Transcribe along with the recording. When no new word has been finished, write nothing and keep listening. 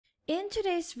In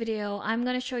today's video, I'm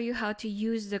going to show you how to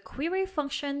use the query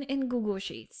function in Google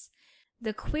Sheets.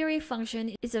 The query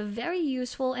function is a very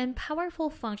useful and powerful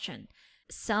function.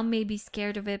 Some may be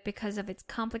scared of it because of its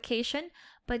complication,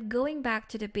 but going back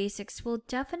to the basics will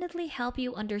definitely help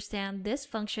you understand this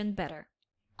function better.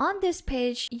 On this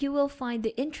page, you will find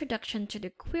the introduction to the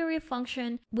query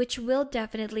function, which will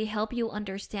definitely help you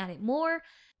understand it more.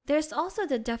 There's also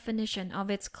the definition of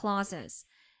its clauses,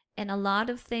 and a lot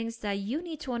of things that you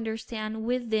need to understand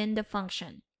within the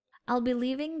function. I'll be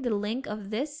leaving the link of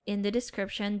this in the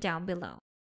description down below.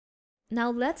 Now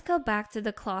let's go back to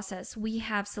the clauses. We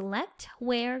have select,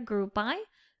 where, group by,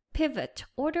 pivot,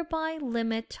 order by,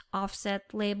 limit,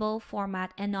 offset, label,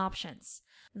 format, and options.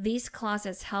 These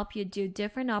clauses help you do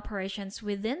different operations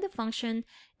within the function,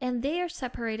 and they are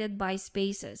separated by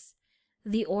spaces.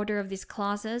 The order of these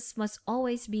clauses must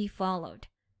always be followed.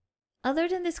 Other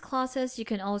than these clauses, you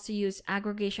can also use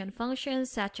aggregation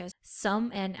functions such as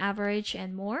sum and average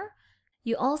and more.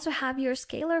 You also have your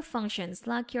scalar functions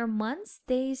like your months,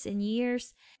 days, and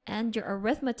years, and your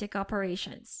arithmetic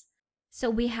operations. So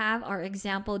we have our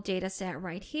example dataset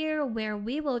right here where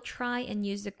we will try and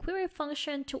use the query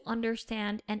function to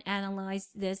understand and analyze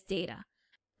this data.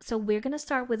 So we're going to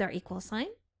start with our equal sign,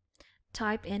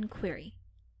 type in query.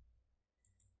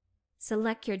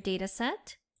 Select your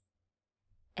dataset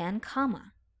and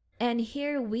comma. And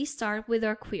here we start with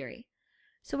our query.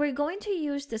 So we're going to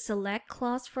use the select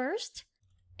clause first,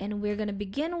 and we're going to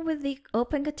begin with the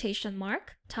open quotation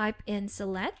mark, type in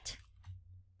select,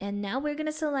 and now we're going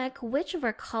to select which of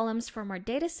our columns from our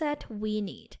dataset we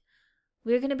need.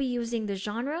 We're going to be using the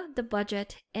genre, the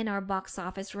budget, and our box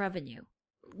office revenue.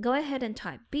 Go ahead and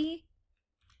type B,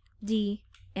 D,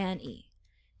 and E.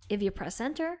 If you press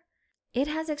enter, it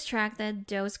has extracted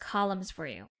those columns for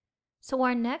you. So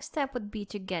our next step would be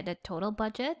to get the total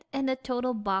budget and the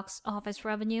total box office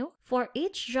revenue for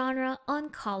each genre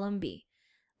on column B.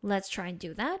 Let's try and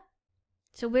do that.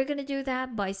 So we're going to do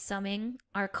that by summing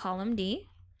our column D.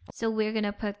 So we're going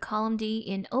to put column D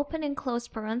in open and close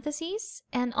parentheses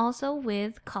and also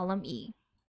with column E.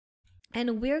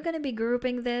 And we're going to be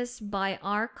grouping this by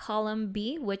our column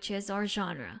B, which is our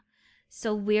genre.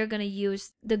 So we're going to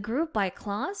use the group by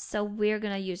clause. So we're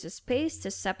going to use a space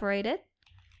to separate it.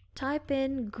 Type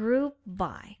in group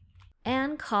by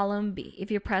and column B.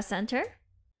 If you press enter,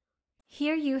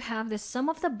 here you have the sum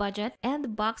of the budget and the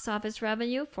box office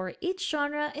revenue for each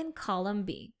genre in column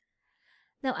B.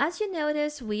 Now, as you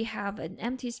notice, we have an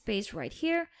empty space right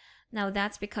here. Now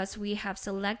that's because we have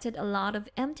selected a lot of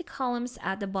empty columns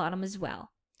at the bottom as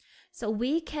well. So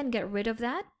we can get rid of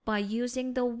that by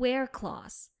using the where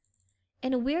clause.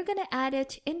 And we're going to add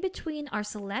it in between our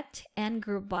select and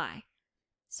group by.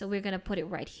 So we're going to put it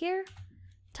right here.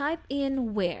 Type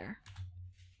in where.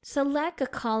 Select a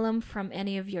column from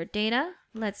any of your data.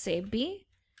 Let's say B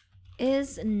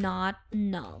is not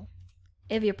null.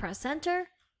 If you press enter,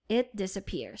 it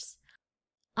disappears.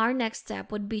 Our next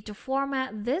step would be to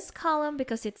format this column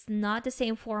because it's not the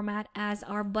same format as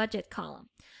our budget column.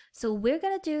 So we're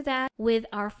going to do that with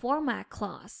our format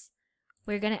clause.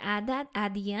 We're going to add that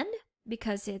at the end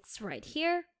because it's right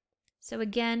here. So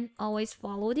again, always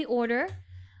follow the order.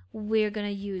 We're going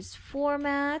to use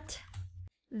format,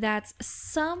 that's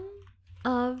sum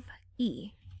of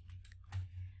E.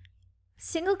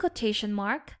 Single quotation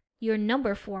mark, your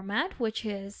number format, which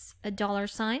is a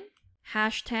 $,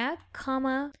 hashtag,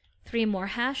 comma, 3 more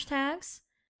hashtags,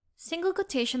 single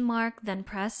quotation mark, then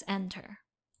press enter.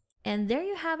 And there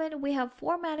you have it, we have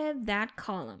formatted that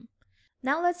column.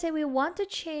 Now let's say we want to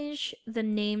change the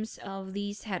names of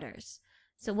these headers.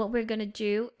 So what we're going to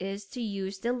do is to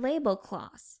use the label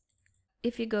clause.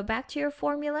 If you go back to your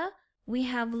formula, we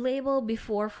have label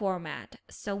before format.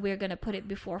 So we're going to put it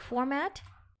before format,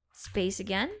 space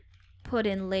again, put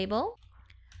in label,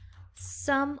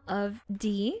 sum of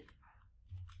D,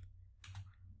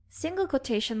 single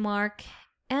quotation mark,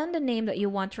 and the name that you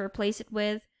want to replace it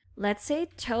with. Let's say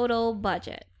total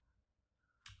budget.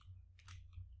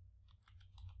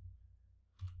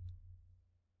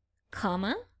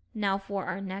 Comma. Now for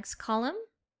our next column,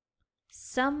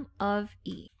 sum of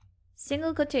E.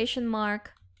 Single quotation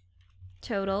mark,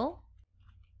 total,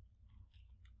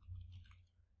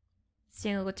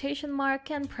 single quotation mark,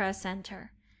 and press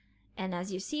enter. And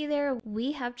as you see there,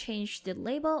 we have changed the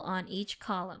label on each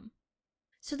column.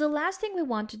 So the last thing we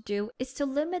want to do is to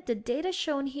limit the data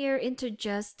shown here into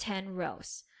just 10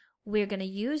 rows. We're going to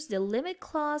use the limit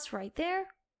clause right there,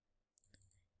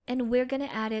 and we're going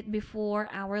to add it before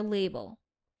our label.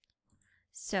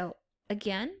 So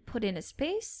again, put in a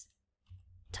space,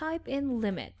 type in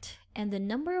limit and the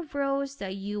number of rows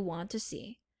that you want to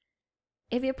see.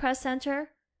 If you press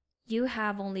enter, you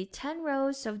have only 10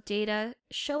 rows of data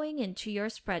showing into your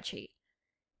spreadsheet.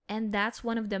 And that's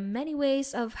one of the many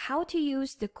ways of how to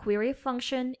use the query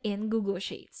function in Google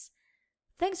Sheets.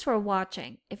 Thanks for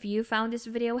watching. If you found this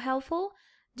video helpful,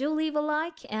 do leave a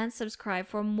like and subscribe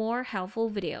for more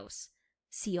helpful videos.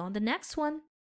 See you on the next one.